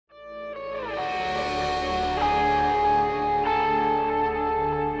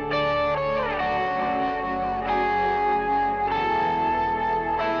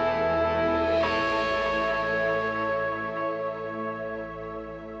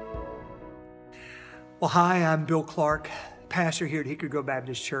Well, hi, I'm Bill Clark, pastor here at Hickory Grove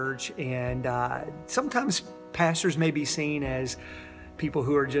Baptist Church, and sometimes pastors may be seen as people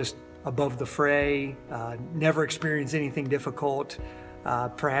who are just above the fray, never experienced anything difficult,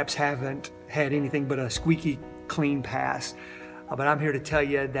 perhaps haven't had anything but a squeaky clean past. But I'm here to tell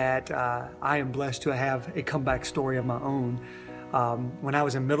you that I am blessed to have a comeback story of my own. When I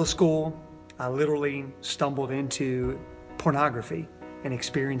was in middle school, I literally stumbled into pornography and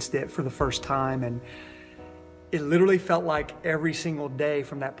experienced it for the first time, and it literally felt like every single day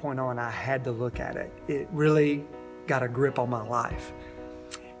from that point on I had to look at it. It really got a grip on my life.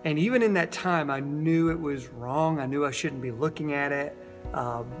 And even in that time, I knew it was wrong. I knew I shouldn't be looking at it,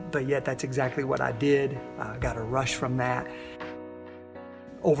 but yet that's exactly what I did. I got a rush from that.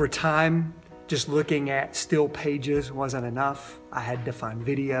 Over time, just looking at still pages wasn't enough. I had to find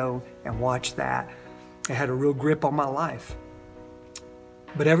video and watch that. It had a real grip on my life.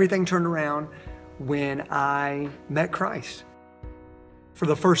 But everything turned around when I met Christ. For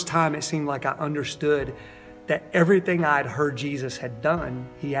the first time, it seemed like I understood that everything I'd heard Jesus had done,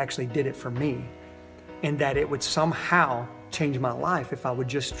 He actually did it for me, and that it would somehow change my life if I would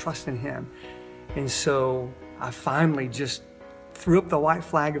just trust in Him. And so I finally just threw up the white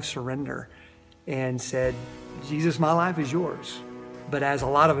flag of surrender and said, Jesus, my life is yours. But as a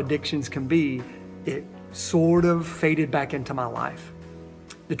lot of addictions can be, it sort of faded back into my life.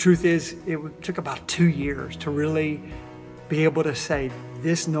 The truth is, it took about 2 years to really be able to say,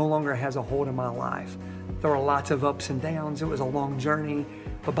 this no longer has a hold in my life. There were lots of ups and downs. It was a long journey,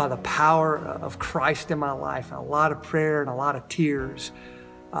 but by the power of Christ in my life, and a lot of prayer and a lot of tears,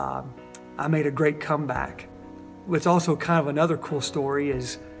 I made a great comeback. What's also kind of another cool story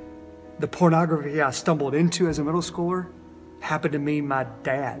is the pornography I stumbled into as a middle schooler happened to be my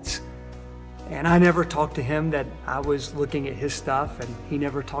dad's. And I never talked to him that I was looking at his stuff, and he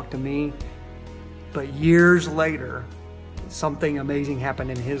never talked to me. But years later, something amazing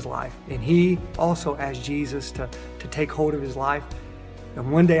happened in his life. And he also asked Jesus to take hold of his life.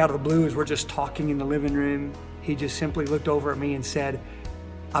 And one day out of the blue, as we're just talking in the living room, he just simply looked over at me and said,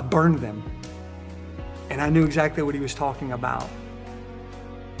 I burned them. And I knew exactly what he was talking about.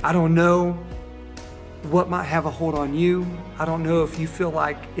 I don't know what might have a hold on you. I don't know if you feel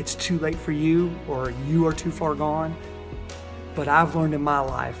like it's too late for you or you are too far gone. But I've learned in my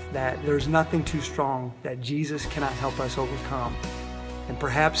life that there's nothing too strong that Jesus cannot help us overcome. And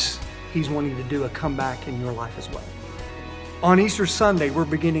perhaps He's wanting to do a comeback in your life as well. On Easter Sunday, we're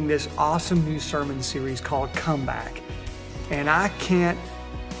beginning this awesome new sermon series called Comeback. And I can't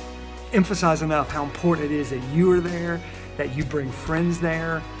emphasize enough how important it is that you are there, that you bring friends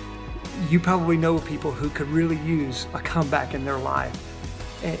there. You probably know people who could really use a comeback in their life.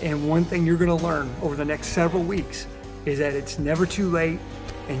 And one thing you're going to learn over the next several weeks is that it's never too late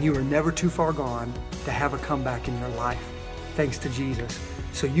and you are never too far gone to have a comeback in your life, thanks to Jesus.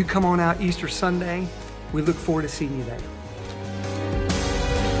 So you come on out Easter Sunday. We look forward to seeing you there.